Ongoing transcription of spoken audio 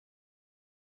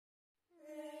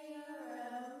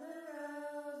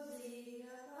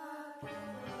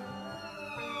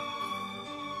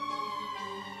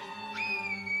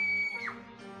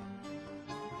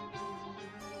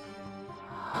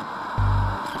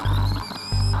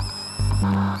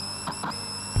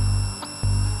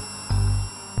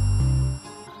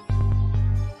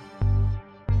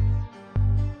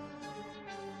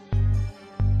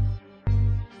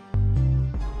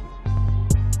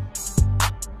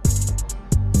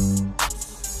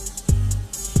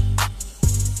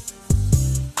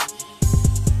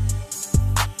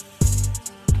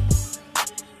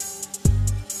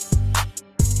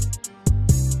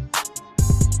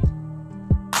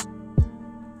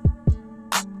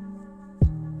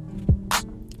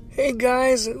Hey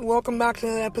guys, welcome back to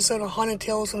another episode of Haunted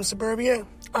Tales from Suburbia.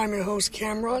 I'm your host,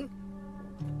 Cameron.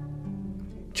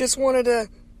 Just wanted to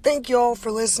thank you all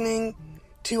for listening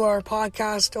to our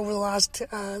podcast over the last,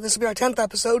 this will be our 10th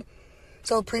episode.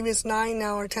 So the previous 9,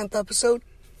 now our 10th episode.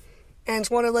 And just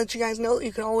want to let you guys know that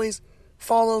you can always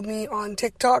follow me on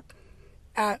TikTok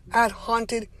at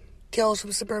Haunted Tales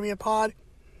from Suburbia Pod.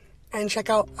 And check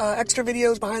out extra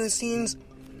videos behind the scenes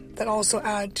that also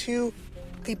add to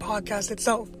the podcast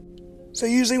itself. So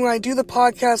usually when I do the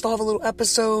podcast, I'll have a little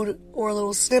episode or a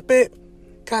little snippet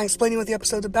kind of explaining what the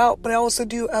episode's about, but I also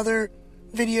do other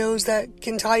videos that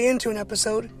can tie into an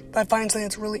episode. If I find something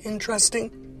that's really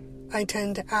interesting, I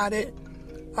tend to add it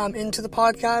into the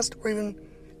podcast or even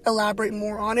elaborate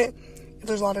more on it. If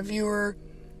there's a lot of viewer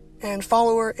and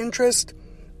follower interest,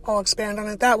 I'll expand on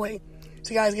it that way.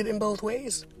 So you guys get it in both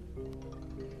ways.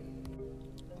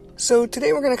 So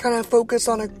today we're going to kind of focus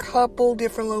on a couple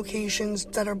different locations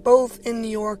that are both in New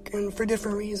York and for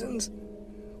different reasons.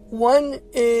 One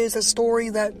is a story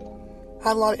that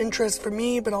had a lot of interest for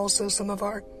me, but also some of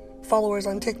our followers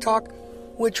on TikTok,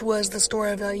 which was the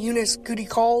story of Eunice Goody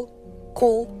Cole,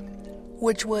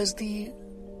 which was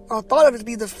thought of to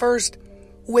be the first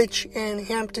witch in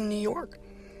Hampton, New York.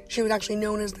 She was actually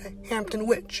known as the Hampton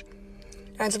Witch.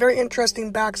 And it's a very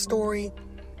interesting backstory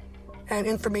and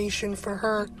information for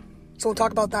her. So we'll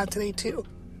talk about that today too.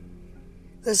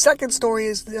 The second story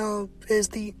is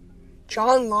the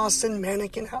John Lawson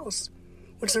Mannequin house,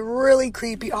 which is a really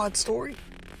creepy, odd story.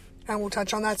 And we'll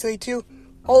touch on that today too,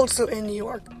 also in New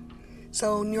York.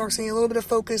 So New York's getting a little bit of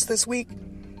focus this week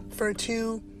for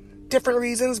two different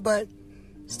reasons, but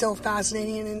still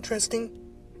fascinating and interesting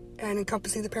and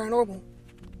encompassing the paranormal.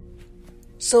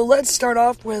 So let's start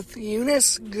off with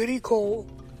Eunice Goody Cole.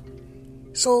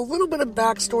 So a little bit of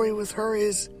backstory with her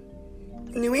is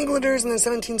New Englanders in the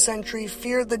 17th century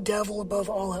feared the devil above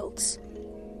all else.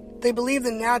 They believed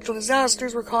that natural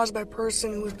disasters were caused by a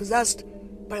person who was possessed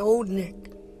by Old Nick.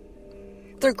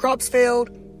 If their crops failed,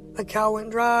 a cow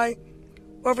went dry,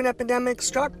 or if an epidemic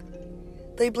struck,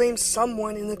 they blamed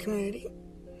someone in the community,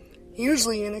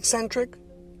 usually an eccentric,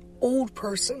 old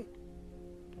person.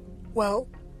 Well,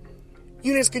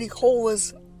 Eunice Goody Cole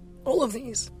was all of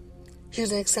these. She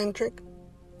was an eccentric,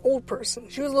 old person.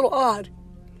 She was a little odd.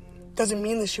 Doesn't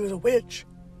mean that she was a witch.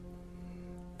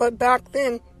 But back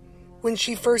then, when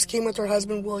she first came with her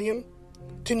husband William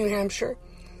to New Hampshire,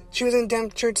 she was an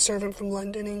indentured servant from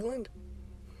London, England.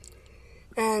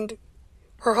 And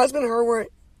her husband and her were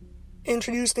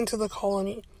introduced into the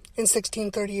colony in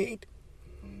 1638.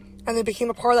 And they became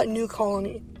a part of that new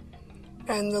colony.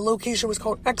 And the location was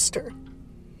called Exeter.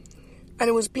 And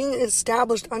it was being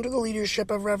established under the leadership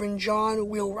of Reverend John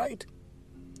Wheelwright.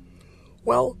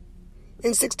 Well,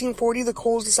 in 1640, the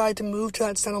Coles decided to move to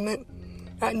that settlement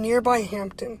at nearby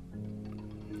Hampton.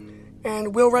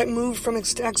 And Wheelwright moved from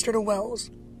Exeter to Wells,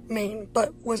 Maine,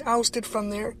 but was ousted from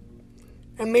there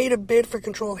and made a bid for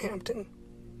control of Hampton.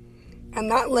 And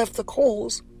that left the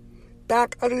Coles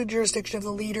back under the jurisdiction of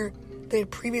the leader they had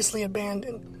previously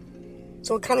abandoned.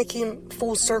 So it kind of came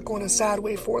full circle in a sad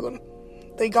way for them.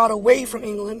 They got away from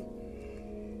England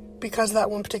because of that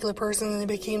one particular person, and they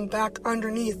became back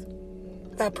underneath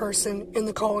that person in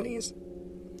the colonies.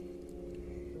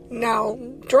 Now,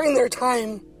 during their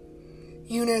time,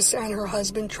 Eunice and her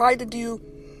husband tried to do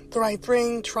the right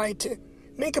thing, tried to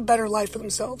make a better life for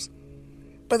themselves,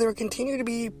 but they were continuing to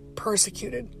be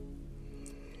persecuted.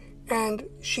 And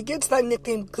she gets that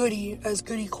nickname Goody as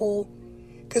Goody Cole,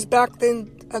 because back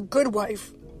then, a good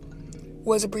wife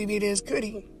was abbreviated as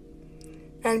Goody.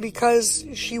 And because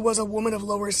she was a woman of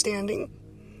lower standing,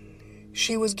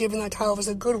 she was given that title as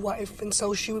a good wife, and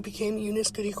so she became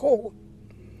Eunice Goody Cole.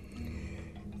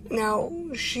 Now,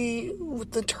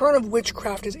 the turn of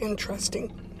witchcraft is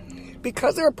interesting.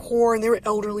 Because they were poor and they were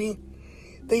elderly,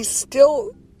 they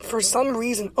still, for some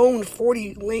reason, owned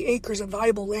 40 acres of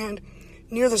valuable land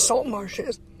near the salt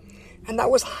marshes, and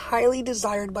that was highly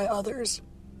desired by others.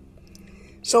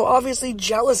 So obviously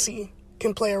jealousy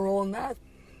can play a role in that.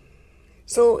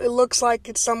 So it looks like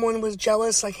someone was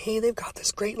jealous, like, hey, they've got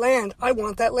this great land. I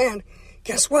want that land.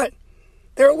 Guess what?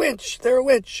 They're a witch. They're a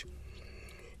witch.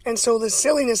 And so the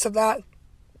silliness of that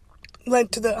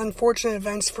led to the unfortunate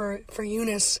events for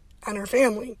Eunice and her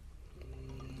family.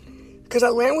 Because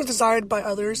that land was desired by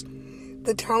others,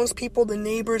 the townspeople, the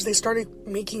neighbors, they started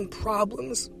making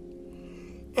problems.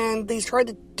 And they tried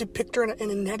to depict her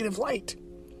in a negative light.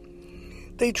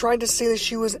 They tried to say that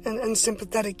she was an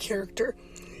unsympathetic character,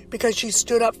 because she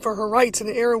stood up for her rights in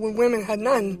an era when women had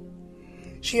none.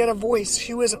 She had a voice.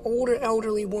 She was an older,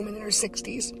 elderly woman in her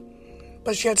 60s,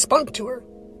 but she had spunk to her.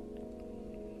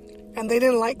 And they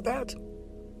didn't like that.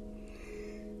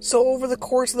 So over the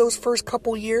course of those first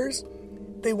couple years,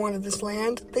 they wanted this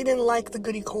land. They didn't like the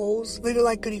Goody Coles. They didn't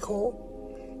like Goody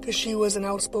Cole because she was an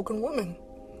outspoken woman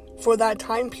for that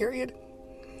time period.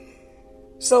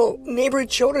 So neighborhood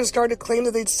children started to claim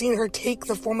that they'd seen her take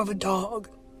the form of a dog,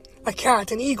 a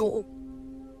cat, an eagle.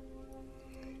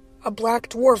 A black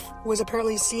dwarf was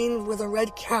apparently seen with a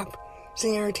red cap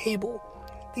sitting at her table.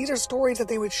 These are stories that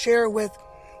they would share with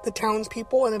the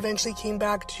townspeople and eventually came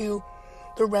back to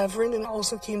the reverend and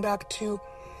also came back to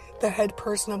the head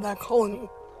person of that colony.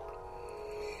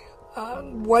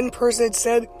 One person had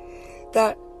said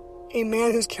that a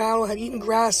man whose cattle had eaten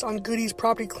grass on Goody's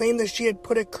property claimed that she had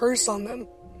put a curse on them,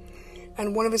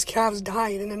 and one of his calves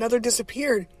died and another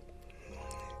disappeared.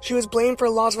 She was blamed for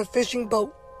the loss of a fishing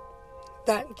boat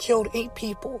that killed 8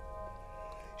 people.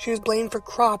 She was blamed for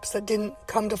crops that didn't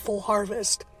come to full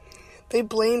harvest. They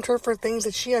blamed her for things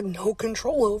that she had no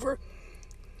control over.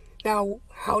 Now,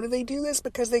 how did they do this?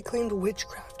 Because they claimed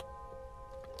witchcraft.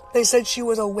 They said she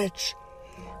was a witch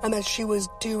and that she was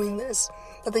doing this,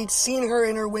 that they'd seen her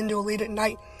in her window late at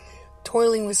night,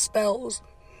 toiling with spells,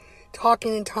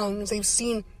 talking in tongues. They've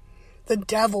seen the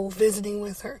devil visiting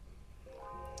with her.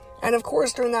 And of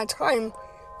course, during that time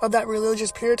of that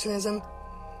religious Puritanism,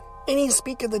 any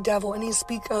speak of the devil, any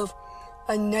speak of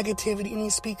a negativity, any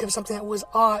speak of something that was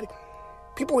odd,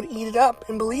 people would eat it up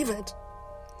and believe it.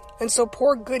 And so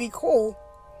poor Goody Cole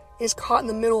is caught in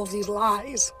the middle of these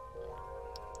lies.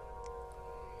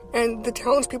 And the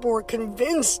townspeople were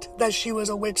convinced that she was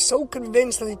a witch, so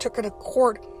convinced that they took her to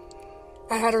court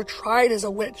and had her tried as a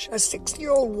witch. A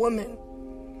 60-year-old woman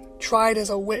tried as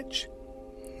a witch.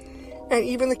 And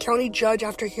even the county judge,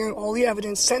 after hearing all the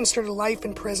evidence, sentenced her to life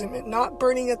imprisonment. Not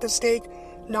burning at the stake,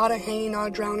 not a hanging, not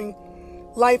a drowning.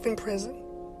 Life in prison.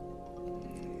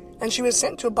 And she was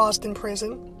sent to a Boston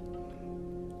prison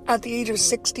at the age of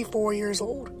 64 years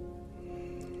old.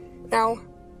 Now,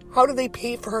 how did they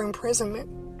pay for her imprisonment?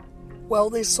 Well,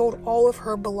 they sold all of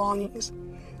her belongings.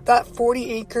 That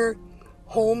 40-acre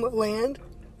home land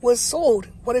was sold.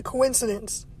 What a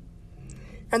coincidence.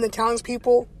 And the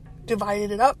townspeople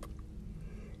divided it up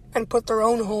and put their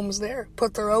own homes there,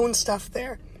 put their own stuff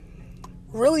there.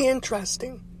 Really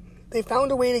interesting. They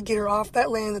found a way to get her off that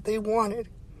land that they wanted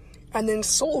and then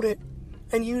sold it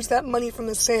and used that money from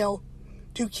the sale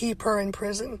to keep her in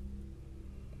prison.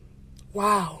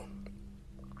 Wow.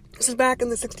 This is back in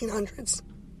the 1600s.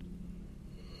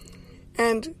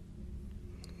 And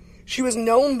she was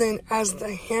known then as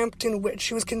the Hampton Witch.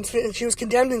 She was condemned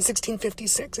in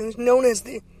 1656 and is known as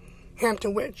the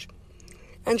Hampton Witch.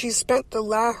 And she spent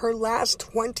her last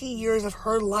 20 years of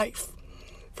her life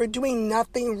for doing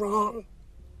nothing wrong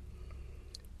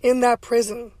in that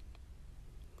prison.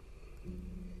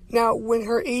 Now, when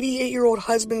her 88-year-old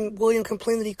husband, William,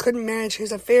 complained that he couldn't manage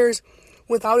his affairs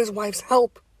without his wife's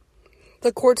help,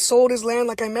 the court sold his land,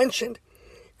 like I mentioned,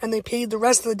 and they paid the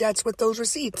rest of the debts with those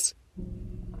receipts.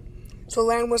 So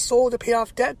land was sold to pay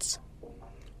off debts,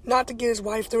 not to get his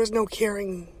wife. There was no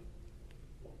caring.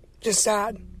 Just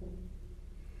sad.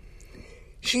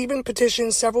 She even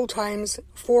petitioned several times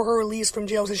for her release from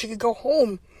jail so she could go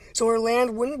home, so her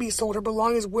land wouldn't be sold, her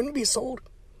belongings wouldn't be sold.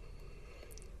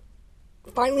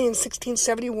 Finally, in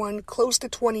 1671, close to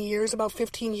 20 years, about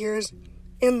 15 years,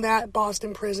 in that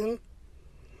Boston prison,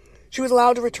 she was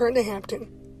allowed to return to Hampton,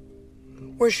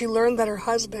 where she learned that her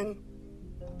husband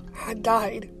had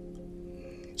died.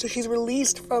 So she's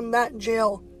released from that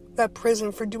jail, that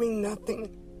prison, for doing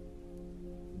nothing.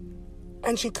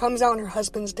 And she comes out and her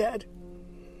husband's dead.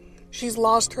 She's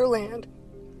lost her land.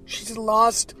 She's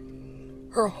lost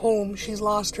her home. She's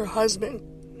lost her husband.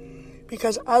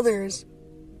 Because others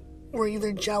were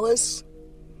either jealous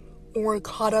or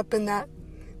caught up in that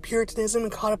Puritanism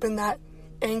and caught up in that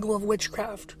angle of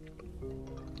witchcraft.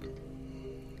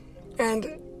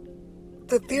 And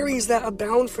the theories that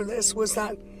abound for this was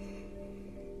that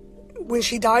when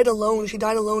she died alone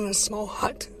in a small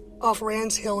hut off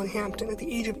Rand's Hill in Hampton at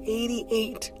the age of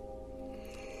 88.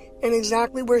 And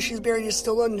exactly where she's buried is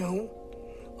still unknown,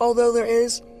 although there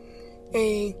is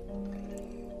a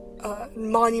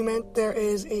monument, there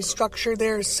is a structure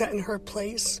there set in her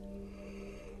place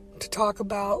to talk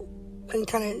about and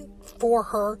kind of for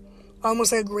her,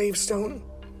 almost like a gravestone.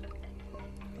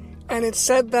 And it's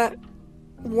said that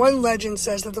one legend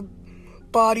says that the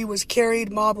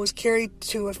mob was carried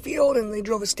to a field and they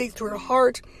drove a stake through her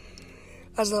heart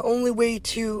as the only way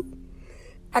to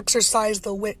exorcise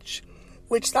the witch,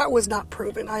 which that was not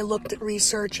proven. I looked at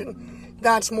research and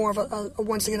that's more of a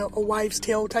once again, a wives'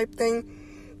 tale type thing.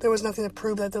 There was nothing to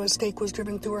prove that the stake was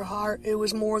driven through her heart. It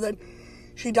was more that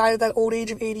she died at that old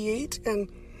age of 88 and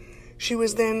she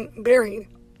was then buried.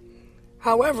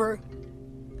 However,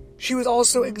 she was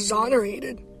also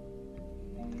exonerated.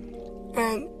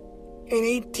 And in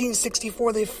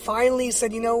 1864, they finally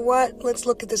said, you know what, let's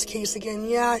look at this case again.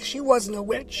 Yeah, she wasn't a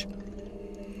witch.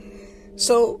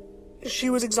 So she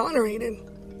was exonerated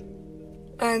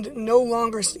and no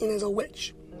longer seen as a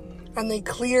witch. And they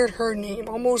cleared her name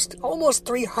almost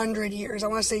 300 years. I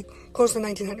want to say close to the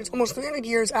 1900s. Almost 300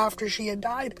 years after she had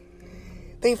died,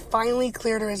 they finally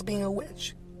cleared her as being a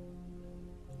witch.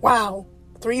 Wow,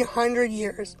 300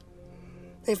 years.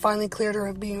 They finally cleared her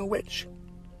of being a witch.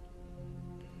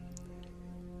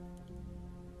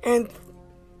 And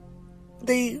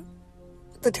the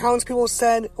townspeople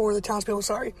said,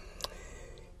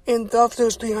 in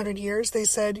those 300 years, they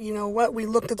said, you know what, we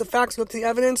looked at the facts, looked at the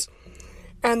evidence,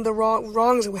 and the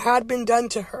wrongs that had been done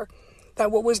to her, that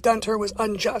what was done to her was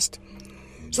unjust.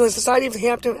 So the Society of the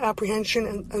Hampton Apprehension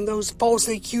and those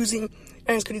falsely accusing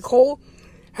Enniscorthy Cole,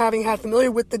 having had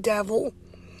familiar with the devil,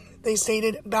 they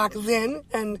stated back then,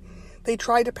 and they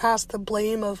tried to pass the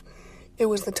blame of it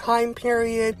was the time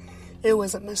period, it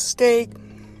was a mistake,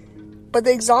 but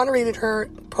they exonerated her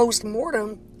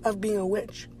post-mortem of being a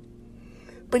witch.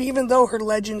 But even though her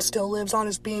legend still lives on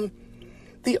as being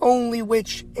the only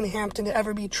witch in Hampton to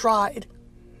ever be tried,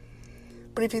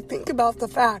 but if you think about the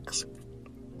facts,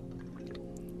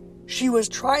 she was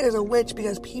tried as a witch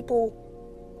because people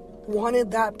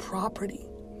wanted that property.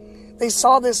 They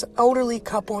saw this elderly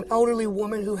couple, an elderly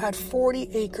woman who had 40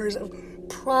 acres of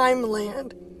prime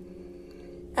land,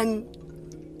 and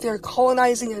they're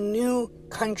colonizing a new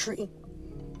country.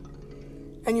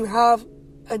 And you have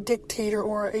a dictator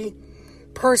or a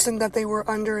person that they were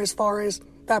under as far as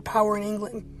that power in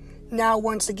England, now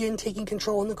once again taking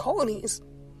control in the colonies.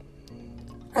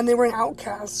 And they were an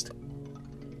outcast.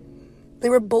 They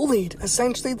were bullied.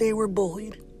 Essentially, they were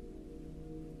bullied.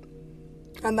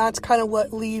 And that's kind of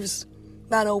what leaves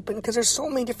that open, because there's so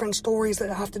many different stories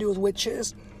that have to do with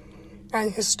witches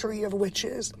and history of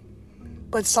witches.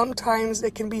 But sometimes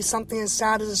it can be something as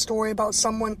sad as a story about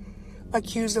someone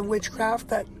accused of witchcraft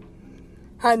that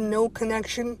had no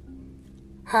connection,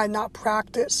 had not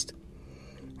practiced,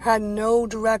 had no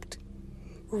direct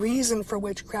reason for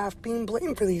witchcraft, being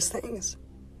blamed for these things.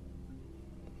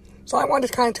 So I wanted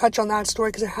to kind of touch on that story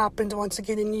because it happened once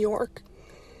again in New York.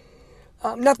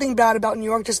 Nothing bad about New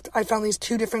York, just I found these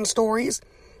two different stories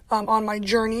on my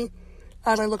journey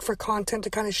as I look for content to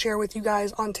kind of share with you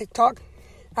guys on TikTok.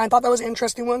 And I thought that was an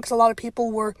interesting one because a lot of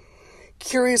people were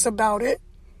curious about it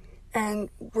and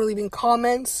were leaving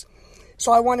comments.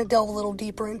 So I want to delve a little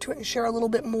deeper into it and share a little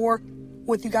bit more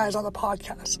with you guys on the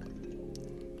podcast.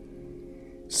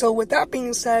 So with that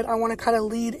being said, I want to kind of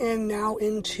lead in now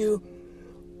into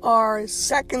our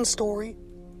second story,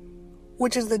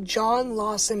 which is the John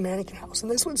Lawson Mannequin House.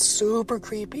 And this one's super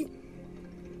creepy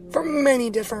for many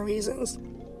different reasons.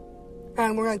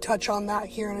 And we're going to touch on that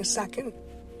here in a second.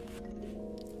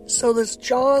 So this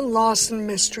John Lawson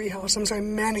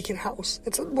Mannequin House.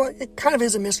 It kind of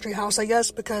is a mystery house, I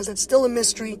guess, because it's still a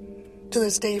mystery to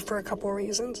this day for a couple of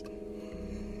reasons.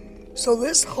 So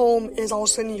this home is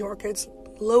also in New York. It's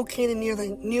located near the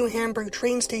New Hamburg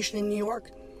train station in New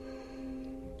York.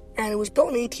 And it was built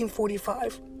in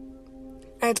 1845.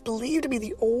 And it's believed to be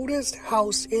the oldest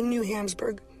house in New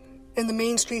Hamburg in the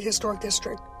Main Street Historic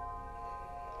District.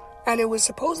 And it was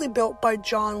supposedly built by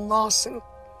John Lawson,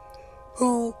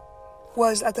 who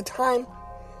was at the time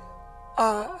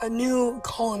a new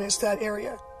colonist to that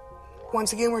area.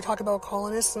 Once again, we're talking about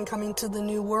colonists and coming to the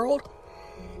New World.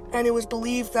 And it was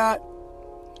believed that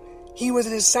he was a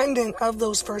descendant of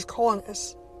those first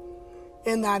colonists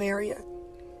in that area.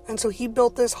 And so he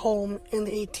built this home in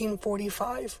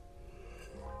 1845.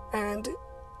 And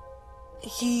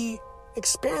he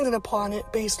expanded upon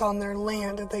it based on their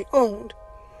land that they owned.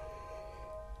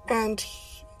 And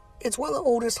it's one of the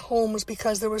oldest homes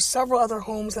because there were several other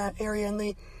homes in that area, and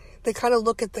they kind of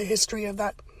look at the history of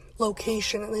that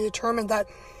location, and they determined that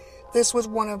this was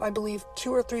one of, I believe,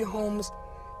 2 or 3 homes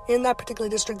in that particular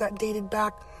district that dated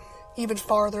back even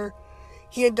farther.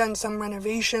 He had done some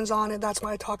renovations on it. That's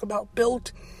why I talk about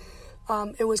built.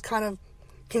 It was kind of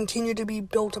continued to be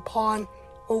built upon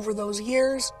over those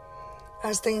years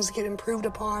as things get improved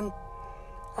upon,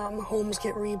 homes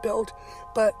get rebuilt.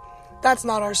 But that's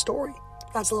not our story.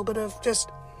 That's a little bit of just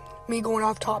me going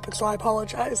off topic, so I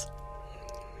apologize.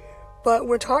 But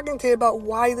we're talking today about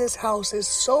why this house is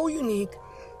so unique,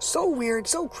 so weird,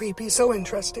 so creepy, so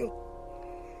interesting.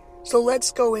 So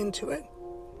let's go into it.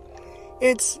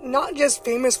 It's not just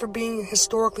famous for being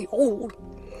historically old,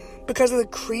 because of the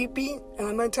creepy, and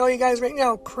I'm going to tell you guys right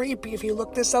now, creepy, if you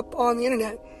look this up on the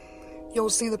internet,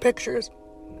 you'll see the pictures.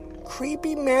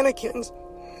 Creepy mannequins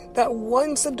that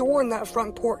once adorned that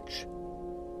front porch.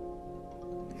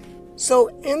 So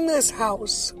in this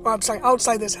house,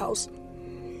 outside this house,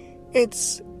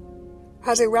 has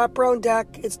a wraparound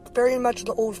deck. It's very much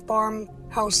the old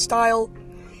farmhouse style.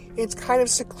 It's kind of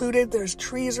secluded. There's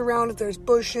trees around it. There's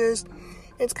bushes.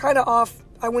 It's kind of off,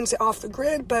 I wouldn't say off the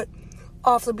grid, but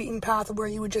off the beaten path where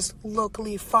you would just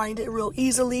locally find it real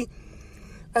easily,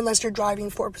 unless you're driving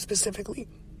for it specifically.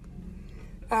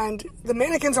 And the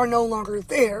mannequins are no longer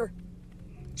there.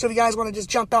 So if you guys want to just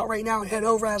jump out right now and head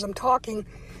over as I'm talking,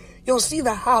 you'll see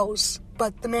the house,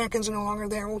 but the mannequins are no longer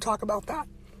there, and we'll talk about that.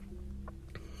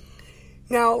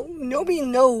 Now, nobody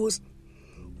knows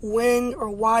when or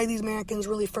why these mannequins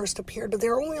really first appeared, but they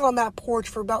were only on that porch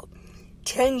for about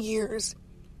 10 years,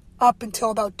 up until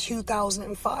about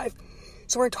 2005.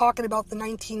 So we're talking about the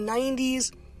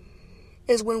 1990s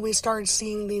is when we started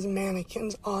seeing these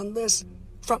mannequins on this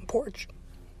front porch.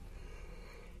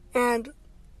 And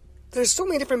there's so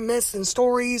many different myths and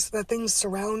stories that things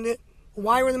surround it.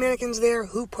 Why were the mannequins there?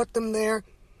 Who put them there?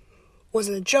 Was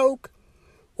it a joke?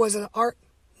 Was it an Art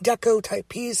Deco type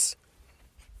piece?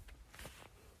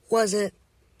 Was it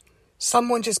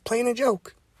someone just playing a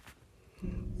joke?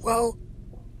 Well,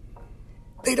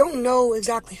 they don't know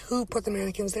exactly who put the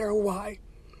mannequins there or why.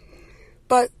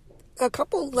 But a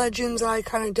couple legends I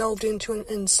kind of delved into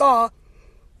and saw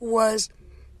was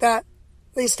that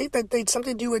they state that they had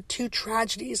something to do with two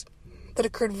tragedies that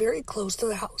occurred very close to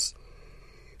the house.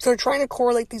 So they're trying to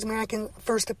correlate these mannequins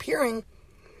first appearing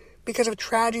because of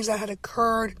tragedies that had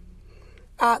occurred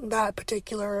at that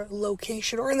particular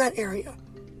location or in that area.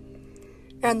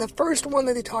 And the first one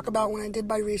that they talk about when I did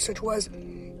my research was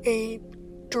a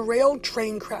derailed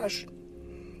train crash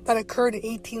that occurred in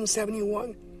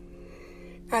 1871.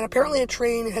 And apparently a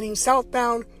train heading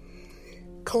southbound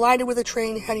collided with a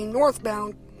train heading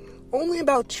northbound only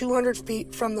about 200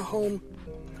 feet from the home,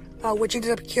 which ended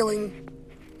up killing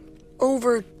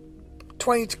over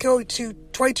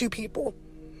 22 people.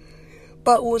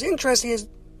 But what was interesting is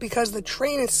because the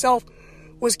train itself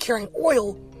was carrying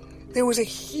oil, there was a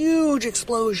huge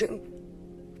explosion.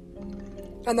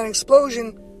 And that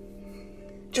explosion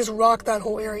just rocked that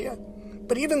whole area.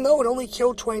 But even though it only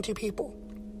killed 22 people.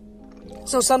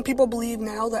 So some people believe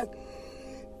now that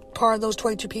part of those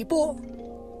 22 people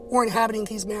were inhabiting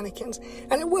these mannequins.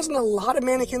 And it wasn't a lot of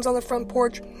mannequins on the front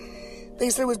porch. They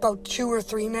said it was about 2 or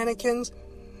 3 mannequins.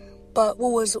 But what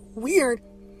was weird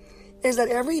is that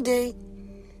every day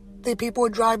the people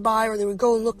would drive by or they would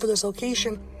go and look for this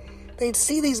location, they'd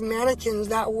see these mannequins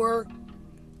that were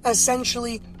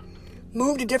essentially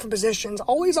moved to different positions,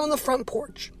 always on the front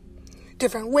porch.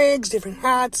 Different wigs, different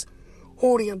hats,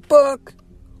 holding a book,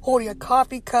 holding a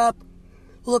coffee cup,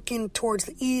 looking towards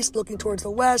the east, looking towards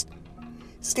the west,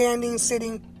 standing,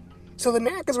 sitting. So the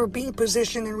mannequins were being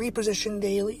positioned and repositioned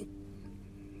daily.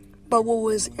 But what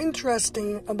was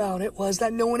interesting about it was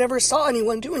that no one ever saw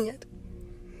anyone doing it.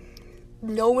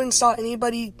 No one saw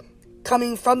anybody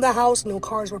coming from the house. No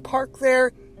cars were parked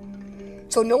there.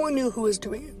 So no one knew who was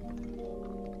doing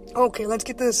it. Okay, let's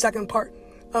get to the second part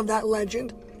of that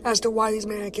legend as to why these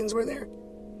mannequins were there.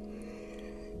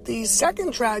 The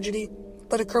second tragedy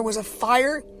that occurred was a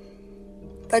fire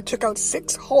that took out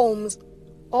 6 homes,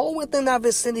 all within that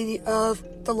vicinity of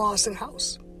the Lawson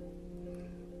house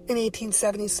in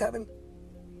 1877.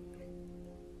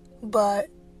 But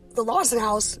the Lawson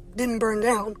house didn't burn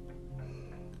down.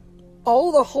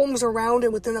 All the homes around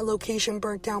it within that location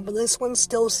burnt down, but this one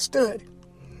still stood.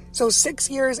 So 6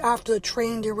 years after the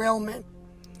train derailment,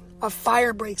 a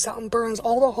fire breaks out and burns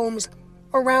all the homes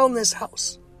around this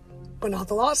house, but not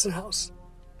the Lawson house.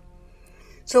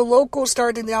 So locals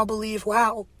started to now believe,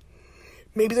 wow,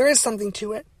 maybe there is something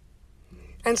to it.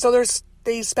 And so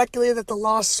they speculated that the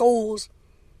lost souls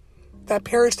that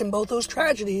perished in both those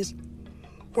tragedies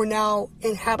were now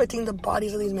inhabiting the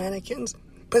bodies of these mannequins,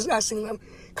 possessing them.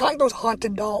 Kind of like those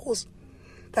haunted dolls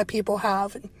that people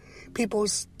have and people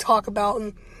talk about.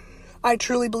 And I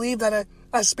truly believe that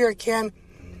a spirit can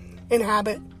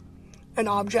inhabit an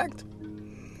object.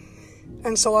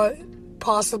 And so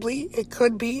possibly it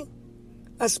could be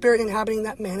a spirit inhabiting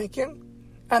that mannequin,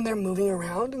 and they're moving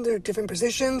around in their different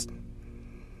positions.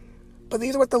 But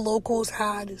these are what the locals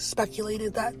had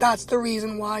speculated, that that's the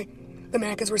reason why the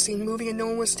mannequins were seen moving and no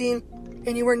one was seen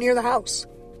anywhere near the house.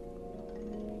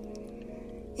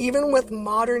 Even with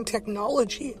modern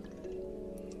technology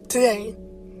today,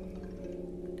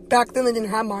 back then they didn't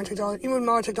have modern technology, even with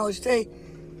modern technology today,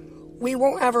 we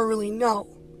won't ever really know.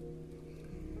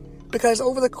 Because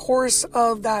over the course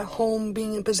of that home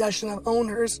being in possession of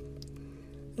owners,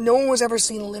 no one was ever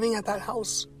seen living at that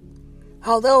house.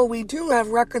 Although we do have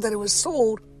record that it was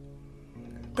sold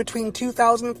between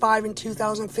 2005 and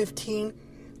 2015.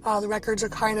 The records are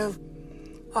kind of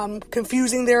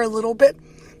confusing there a little bit.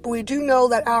 But we do know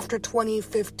that after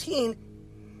 2015,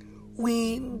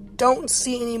 we don't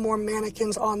see any more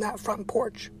mannequins on that front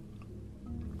porch.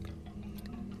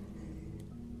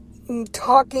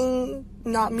 Talking,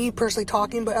 not me personally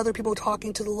talking, but other people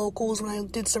talking to the locals when I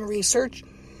did some research,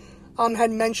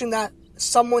 had mentioned that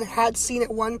someone had seen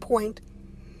at one point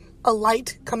a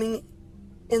light coming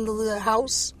into the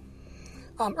house,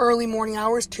 early morning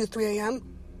hours, 2-3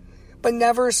 a.m., but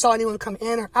never saw anyone come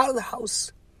in or out of the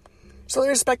house. So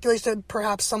there's speculation that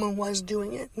perhaps someone was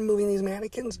doing it and moving these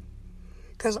mannequins.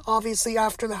 Because obviously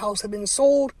after the house had been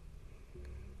sold,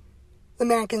 the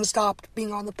mannequins stopped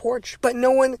being on the porch. But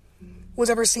no one was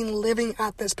ever seen living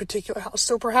at this particular house.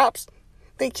 So perhaps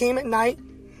they came at night,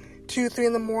 2-3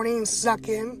 in the morning, and snuck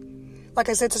in. Like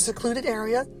I said, it's a secluded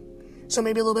area, so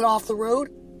maybe a little bit off the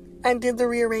road, and did the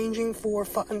rearranging for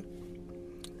fun.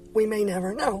 We may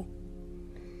never know.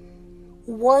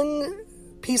 One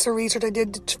piece of research I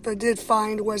did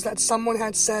find was that someone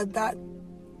had said that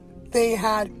they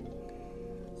had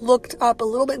looked up a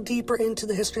little bit deeper into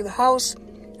the history of the house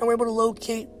and were able to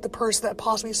locate the person that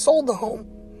possibly sold the home.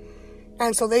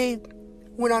 And so they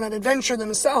went on an adventure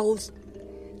themselves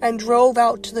and drove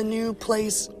out to the new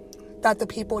place that the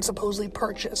people had supposedly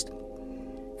purchased.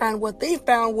 And what they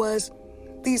found was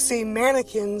these same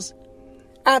mannequins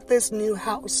at this new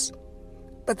house.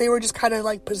 But they were just kind of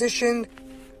like positioned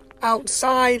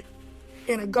outside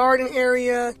in a garden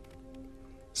area.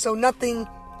 So nothing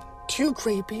too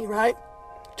creepy, right?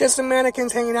 Just some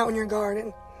mannequins hanging out in your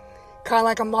garden. Kind of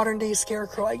like a modern day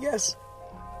scarecrow, I guess.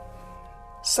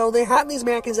 So they had these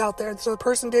mannequins out there. So the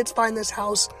person did find this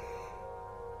house.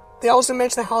 They also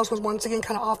mentioned the house was once again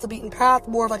kind of off the beaten path,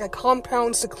 more of like a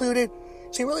compound, secluded.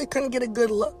 So you really couldn't get a good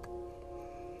look.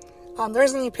 There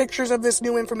isn't any pictures of this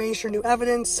new information, new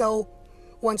evidence, so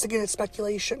once again, it's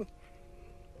speculation.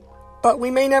 But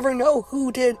we may never know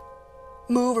who did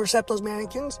move or set those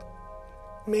mannequins.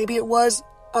 Maybe it was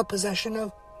a possession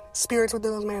of spirits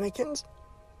within those mannequins.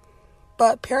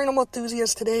 But paranormal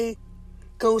enthusiasts today,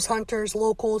 ghost hunters,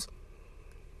 locals,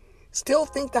 still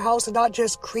think the house is not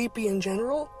just creepy in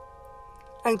general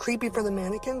and creepy for the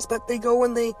mannequins, but they go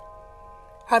and they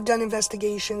have done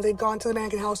investigations. They've gone to the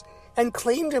mannequin house and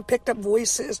claimed to have picked up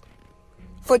voices,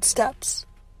 footsteps,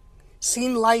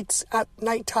 seen lights at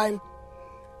nighttime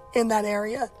in that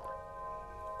area.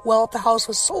 Well, if the house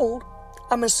was sold,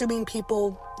 I'm assuming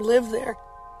people live there.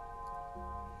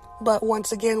 But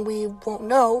once again, we won't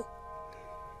know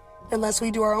unless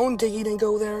we do our own digging and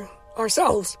go there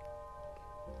ourselves.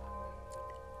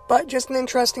 But just an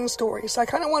interesting story. So I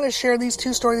kind of want to share these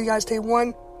two stories with you guys today.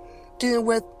 One, dealing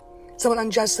with someone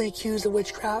unjustly accused of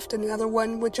witchcraft, and another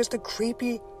one with just a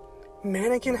creepy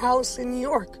mannequin house in New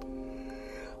York.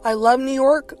 I love New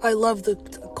York. I love the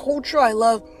culture. I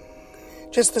love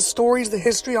just the stories, the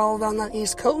history all around that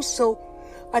East Coast. So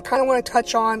I kind of want to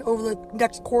touch on, over the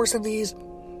next course of these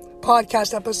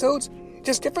podcast episodes,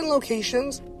 just different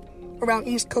locations around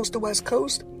East Coast to West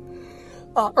Coast.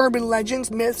 Urban legends,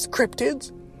 myths,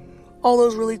 cryptids. All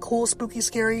those really cool, spooky,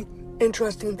 scary,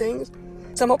 interesting things.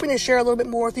 So I'm hoping to share a little bit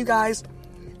more with you guys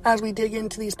as we dig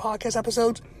into these podcast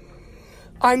episodes.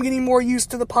 I'm getting more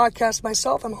used to the podcast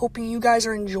myself. I'm hoping you guys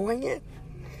are enjoying it.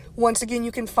 Once again,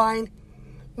 you can find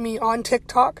me on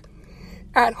TikTok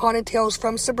at Haunted Tales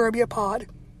from Suburbia Pod.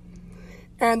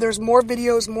 And there's more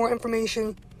videos, more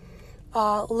information,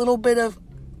 a little bit of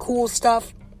cool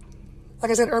stuff. Like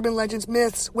I said, urban legends,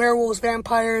 myths, werewolves,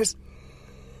 vampires,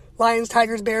 lions,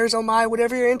 tigers, bears, oh my,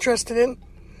 whatever you're interested in.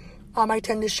 I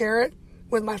tend to share it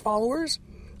with my followers.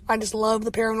 I just love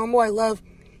the paranormal. I love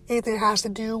anything that has to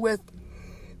do with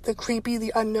the creepy,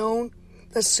 the unknown,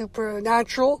 the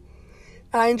supernatural.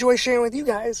 And I enjoy sharing with you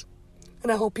guys.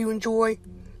 And I hope you enjoy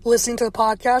listening to the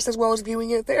podcast as well as viewing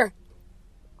it there.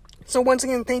 So once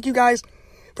again, thank you guys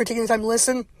for taking the time to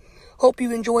listen. Hope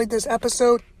you enjoyed this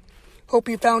episode. Hope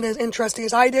you found it as interesting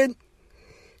as I did.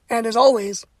 And as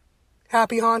always,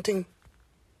 happy haunting.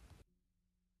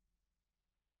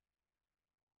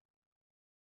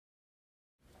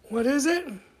 What is it?